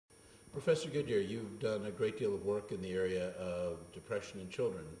Professor Goodyer, you've done a great deal of work in the area of depression in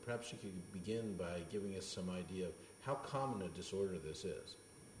children. Perhaps you could begin by giving us some idea of how common a disorder this is.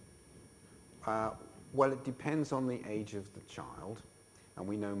 Well, it depends on the age of the child, and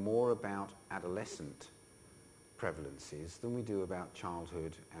we know more about adolescent prevalences than we do about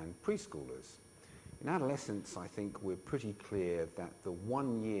childhood and preschoolers. In adolescents, I think we're pretty clear that the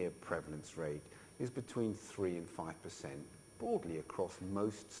 1-year prevalence rate is between 3 and 5%, broadly across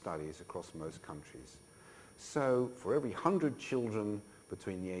most studies, across most countries. So for every 100 children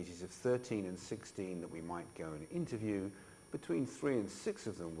between the ages of 13 and 16 that we might go and interview, between 3 and 6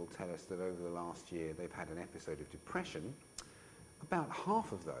 of them will tell us that over the last year they've had an episode of depression. About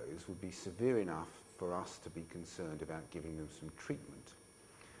half of those would be severe enough for us to be concerned about giving them some treatment.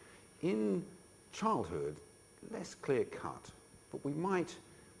 In childhood, less clear cut, but we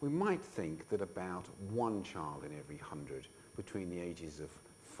might think that about 1 child in every 100 between the ages of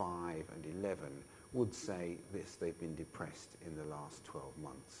 5 and 11 would say this, they've been depressed in the last 12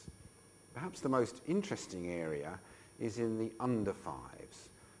 months. Perhaps the most interesting area is in the under 5s.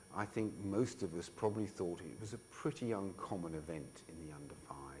 I think most of us probably thought it was a pretty uncommon event in the under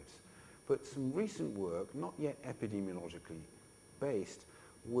 5s. But some recent work, not yet epidemiologically based,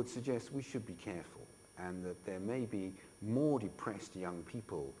 would suggest we should be careful and that there may be more depressed young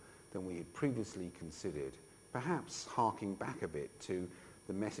people than we had previously considered, perhaps harking back a bit to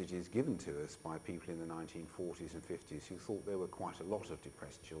the messages given to us by people in the 1940s and 50s who thought there were quite a lot of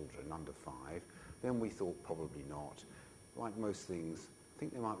depressed children under 5. Then we thought probably not. Like most things, I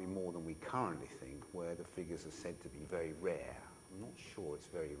think there might be more than we currently think, where the figures are said to be very rare. I'm not sure it's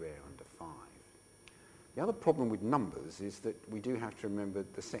very rare under 5. The other problem with numbers is that we do have to remember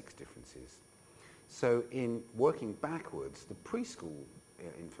the sex differences. So in working backwards, the preschool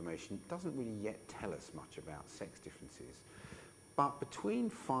information doesn't really yet tell us much about sex differences. But between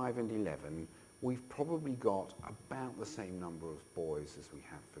 5 and 11, we've probably got about the same number of boys as we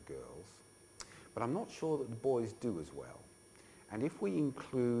have for girls. But I'm not sure that the boys do as well. And if we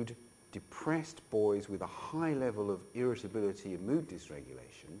include depressed boys with a high level of irritability and mood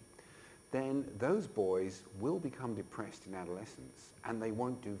dysregulation, then those boys will become depressed in adolescence and they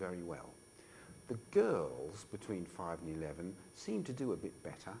won't do very well. The girls between 5 and 11 seem to do a bit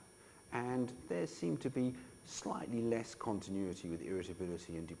better, and there seem to be slightly less continuity with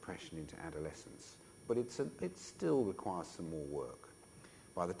irritability and depression into adolescence. But it still requires some more work.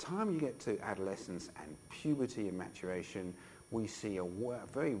 By the time you get to adolescence and puberty and maturation, we see a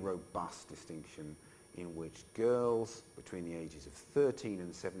very robust distinction in which girls between the ages of 13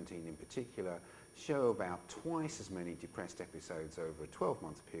 and 17 in particular show about twice as many depressed episodes over a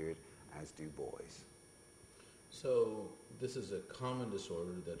 12-month period as do boys. So this is a common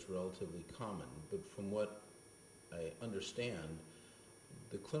disorder that's relatively common, but from what I understand,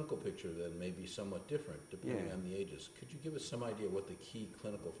 the clinical picture then may be somewhat different depending on the ages. Could you give us some idea what the key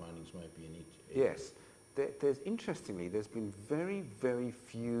clinical findings might be in each age? Yes. Interestingly, there's been very, very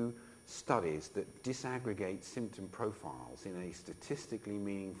few studies that disaggregate symptom profiles in a statistically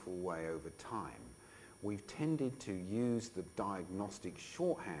meaningful way over time. We've tended to use the diagnostic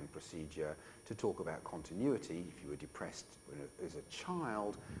shorthand procedure to talk about continuity. If you were depressed as a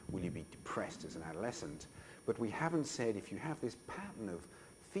child, will you be depressed as an adolescent? But we haven't said if you have this pattern of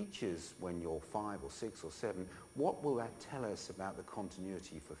features when you're 5 or 6 or 7, what will that tell us about the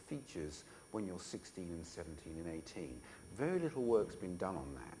continuity for features when you're 16 and 17 and 18? Very little work's been done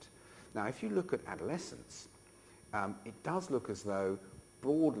on that. Now, if you look at adolescence, it does look as though,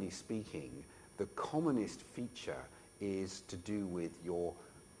 broadly speaking, the commonest feature is to do with your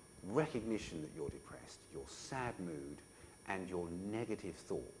recognition that you're depressed, your sad mood, and your negative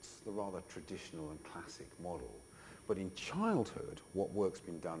thoughts, the rather traditional and classic model. But in childhood, what work's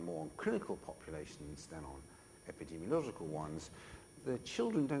been done more on clinical populations than on epidemiological ones, the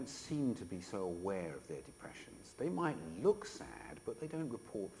children don't seem to be so aware of their depressions. They might look sad, but they don't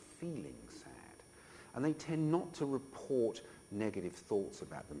report feeling sad. And they tend not to report negative thoughts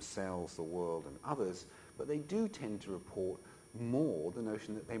about themselves, the world, and others, but they do tend to report more the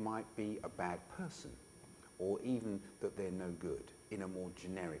notion that they might be a bad person, or even that they're no good, in a more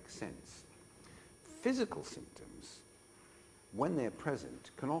generic sense. Physical symptoms, when they're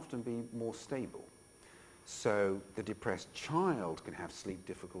present, can often be more stable. So the depressed child can have sleep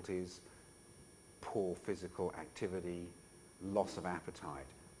difficulties, poor physical activity, loss of appetite,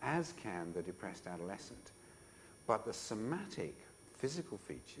 as can the depressed adolescent. But the somatic physical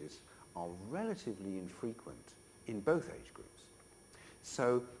features are relatively infrequent in both age groups.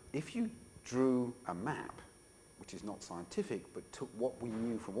 So if you drew a map, which is not scientific, but took what we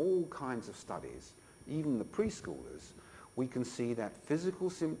knew from all kinds of studies, even the preschoolers, we can see that physical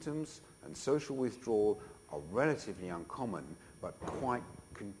symptoms and social withdrawal are relatively uncommon, but quite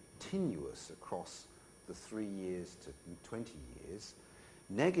continuous across the 3 years to 20 years.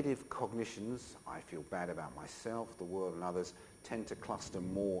 Negative cognitions, I feel bad about myself, the world and others, tend to cluster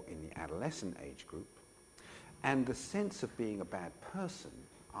more in the adolescent age group. And the sense of being a bad person,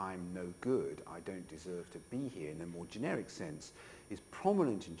 I'm no good, I don't deserve to be here, in a more generic sense, is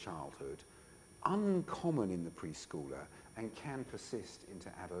prominent in childhood, uncommon in the preschooler, and can persist into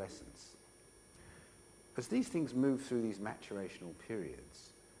adolescence. As these things move through these maturational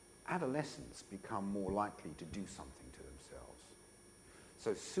periods, adolescents become more likely to do something to themselves.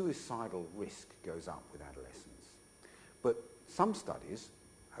 So suicidal risk goes up with adolescents. But some studies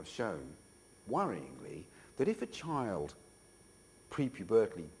have shown, worryingly, that if a child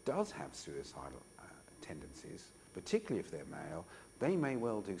prepubertally does have suicidal tendencies, particularly if they're male, they may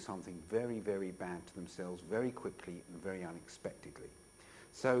well do something very, very bad to themselves very quickly and very unexpectedly.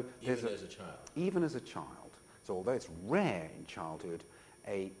 So even as a child? Even as a child. So although it's rare in childhood,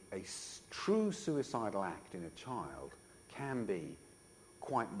 a true suicidal act in a child can be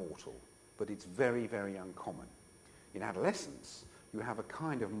quite mortal, but it's very, very uncommon. In adolescence, you have a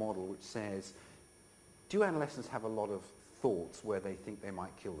kind of model which says, do adolescents have a lot of thoughts where they think they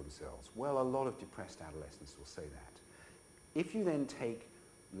might kill themselves? Well, a lot of depressed adolescents will say that. If you then take,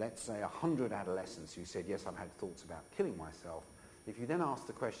 let's say, 100 adolescents who said, yes, I've had thoughts about killing myself, if you then ask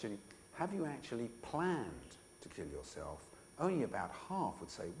the question, have you actually planned to kill yourself? Only about half would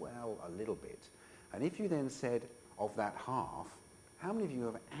say, well, a little bit. And if you then said, of that half, how many of you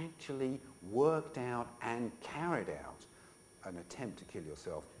have actually worked out and carried out an attempt to kill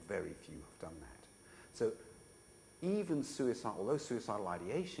yourself? Very few have done that. So even suicide, although suicidal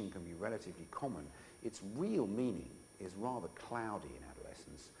ideation can be relatively common, its real meaning is rather cloudy in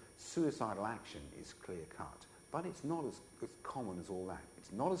adolescence. Suicidal action is clear-cut, but it's not as common as all that.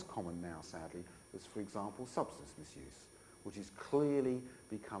 It's not as common now, sadly, as, for example, substance misuse, which is clearly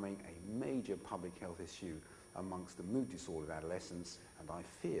becoming a major public health issue amongst the mood disordered adolescents, and I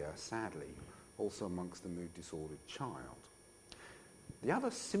fear, sadly, also amongst the mood disordered child. The other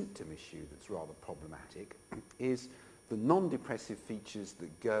symptom issue that's rather problematic is the non-depressive features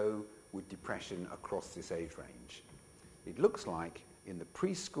that go with depression across this age range. It looks like in the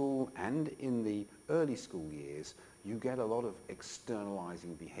preschool and in the early school years, you get a lot of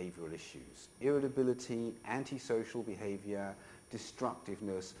externalizing behavioral issues. Irritability, antisocial behavior,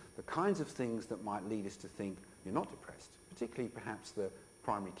 destructiveness, the kinds of things that might lead us to think you're not depressed, particularly perhaps the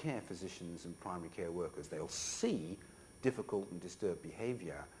primary care physicians and primary care workers. They'll see difficult and disturbed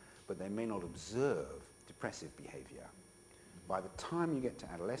behavior, but they may not observe depressive behavior. By the time you get to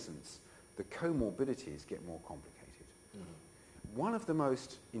adolescence, the comorbidities get more complicated. Mm-hmm. One of the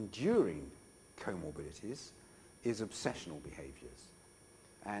most enduring comorbidities is obsessional behaviors.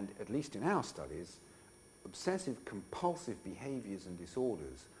 And at least in our studies, obsessive compulsive behaviors and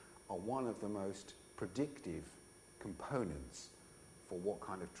disorders are one of the most predictive components for what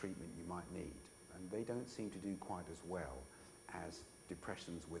kind of treatment you might need. And they don't seem to do quite as well as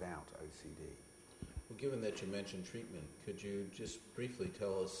depressions without OCD. Well, given that you mentioned treatment, could you just briefly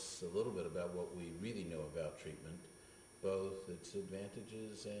tell us a little bit about what we really know about treatment, both its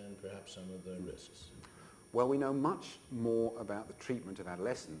advantages and perhaps some of the risks? Well, we know much more about the treatment of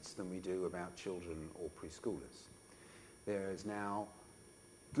adolescents than we do about children or preschoolers. There is now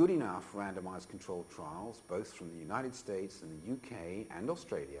good enough randomized controlled trials, both from the United States and the UK and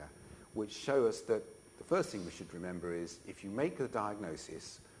Australia, which show us that the first thing we should remember is if you make a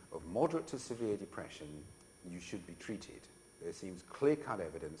diagnosis of moderate to severe depression, you should be treated. There seems clear-cut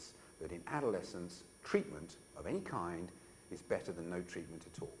evidence that in adolescence, treatment of any kind is better than no treatment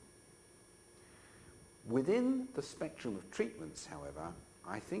at all. Within the spectrum of treatments, however,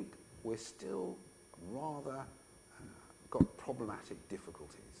 I think we're still rather got problematic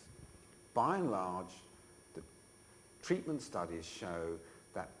difficulties. By and large, the treatment studies show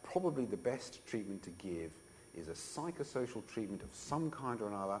that probably the best treatment to give is a psychosocial treatment of some kind or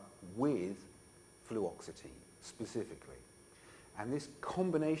another with fluoxetine specifically. And this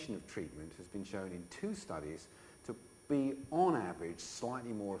combination of treatment has been shown in 2 studies to be, on average,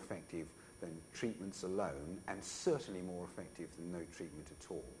 slightly more effective than treatments alone, and certainly more effective than no treatment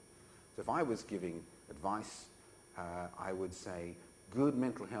at all. So if I was giving advice, I would say good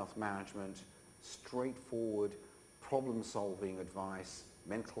mental health management, straightforward problem-solving advice,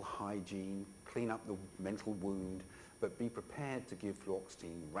 mental hygiene, clean up the mental wound, but be prepared to give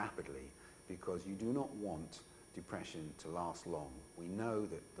fluoxetine rapidly, because you do not want depression to last long. We know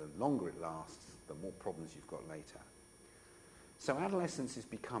that the longer it lasts, the more problems you've got later. So adolescence is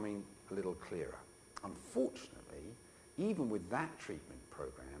becoming a little clearer. Unfortunately, even with that treatment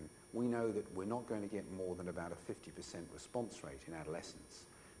program, we know that we're not going to get more than about a 50% response rate in adolescents.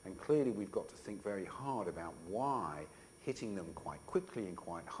 And clearly we've got to think very hard about why hitting them quite quickly and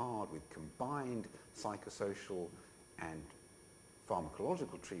quite hard with combined psychosocial and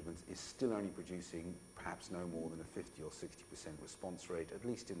pharmacological treatments is still only producing perhaps no more than a 50 or 60% response rate, at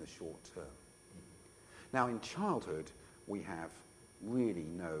least in the short term. Now, in childhood, we have really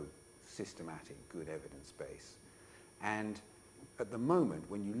no systematic good evidence base. And at the moment,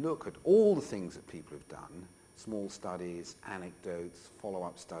 when you look at all the things that people have done, small studies, anecdotes,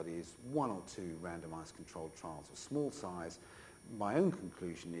 follow-up studies, one or two randomized controlled trials of small size, my own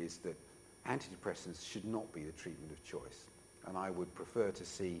conclusion is that antidepressants should not be the treatment of choice. And I would prefer to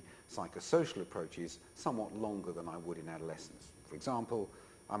see psychosocial approaches somewhat longer than I would in adolescence. For example,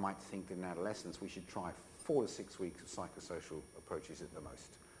 I might think that in adolescence we should try 4 to 6 weeks of psychosocial approaches at the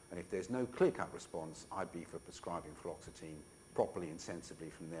most. And if there's no clear-cut response, I'd be for prescribing fluoxetine properly and sensibly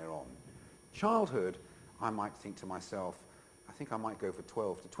from there on. Childhood, I might think to myself, I think I might go for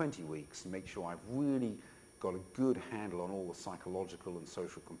 12 to 20 weeks and make sure I've really got a good handle on all the psychological and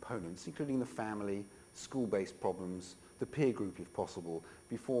social components, including the family, school-based problems, the peer group if possible,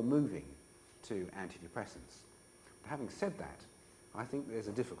 before moving to antidepressants. But having said that, I think there's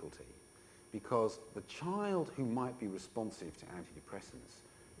a difficulty because the child who might be responsive to antidepressants,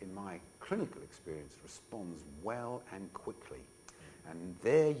 in my clinical experience, responds well and quickly. And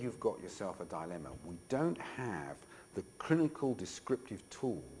there you've got yourself a dilemma. We don't have the clinical descriptive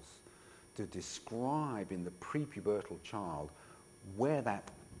tools to describe in the prepubertal child where that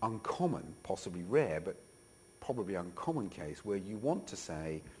uncommon, possibly rare, but probably uncommon case where you want to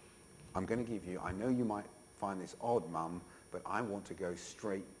say, I'm going to give you, I know you might find this odd, mum, but I want to go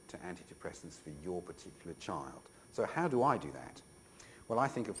straight to antidepressants for your particular child. So how do I do that? Well, I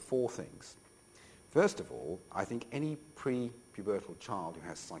think of 4 things. First of all, I think any prepubertal child who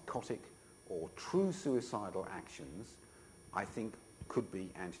has psychotic or true suicidal actions, I think could be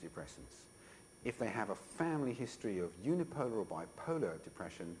antidepressants. If they have a family history of unipolar or bipolar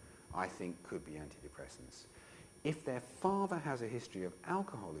depression, I think could be antidepressants. If their father has a history of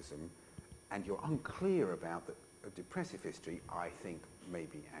alcoholism and you're unclear about a depressive history, I think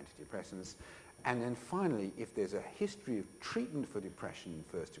maybe antidepressants. And then finally, if there's a history of treatment for depression in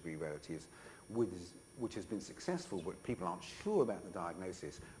first-degree relatives, which has been successful, but people aren't sure about the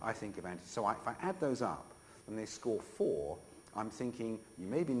diagnosis, I think of So if I add those up and they score 4, I'm thinking you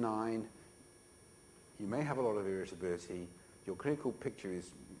may be 9, you may have a lot of irritability, your clinical picture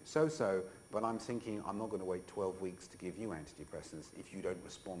is so-so, but I'm thinking I'm not going to wait 12 weeks to give you antidepressants if you don't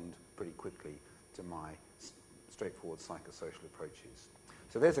respond pretty quickly to my straightforward psychosocial approaches.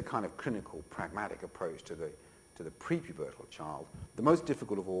 So there's a kind of clinical, pragmatic approach to the prepubertal child. The most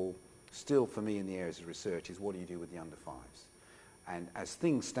difficult of all, still for me in the areas of research, is what do you do with the under 5s? And as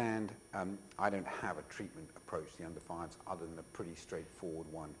things stand, I don't have a treatment approach to the under 5s other than a pretty straightforward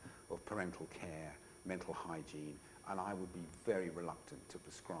one of parental care, mental hygiene, and I would be very reluctant to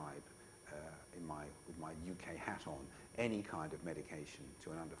prescribe, with my UK hat on, any kind of medication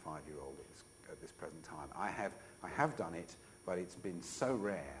to an under 5-year-old at this present time. I have done it, but it's been so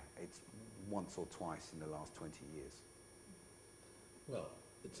rare, it's once or twice in the last 20 years. Well,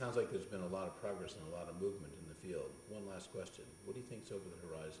 it sounds like there's been a lot of progress and a lot of movement in the field. One last question. What do you think's over the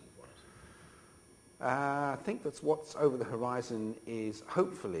horizon for us? I think that's what's over the horizon is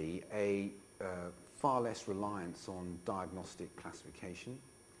hopefully a far less reliance on diagnostic classification,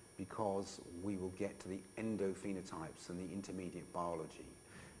 because we will get to the endophenotypes and the intermediate biology.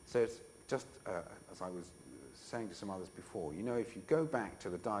 So it's just, as I was saying to some others before, you know, if you go back to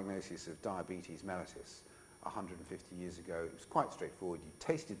the diagnosis of diabetes mellitus 150 years ago, it was quite straightforward. You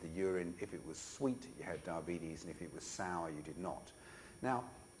tasted the urine. If it was sweet, you had diabetes, and if it was sour, you did not. Now,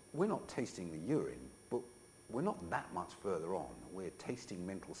 we're not tasting the urine, but we're not that much further on. We're tasting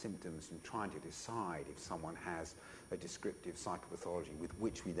mental symptoms and trying to decide if someone has a descriptive psychopathology with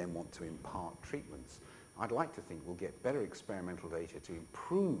which we then want to impart treatments. I'd like to think we'll get better experimental data to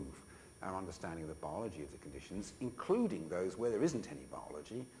improve our understanding of the biology of the conditions, including those where there isn't any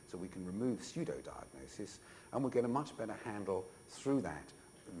biology, so we can remove pseudo-diagnosis, and we'll get a much better handle through that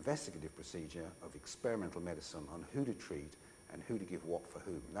investigative procedure of experimental medicine on who to treat and who to give what for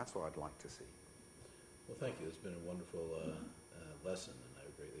whom. That's what I'd like to see. Well, thank you. It's been a wonderful lesson, and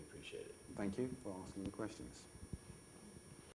I greatly appreciate it. Thank you for asking the questions.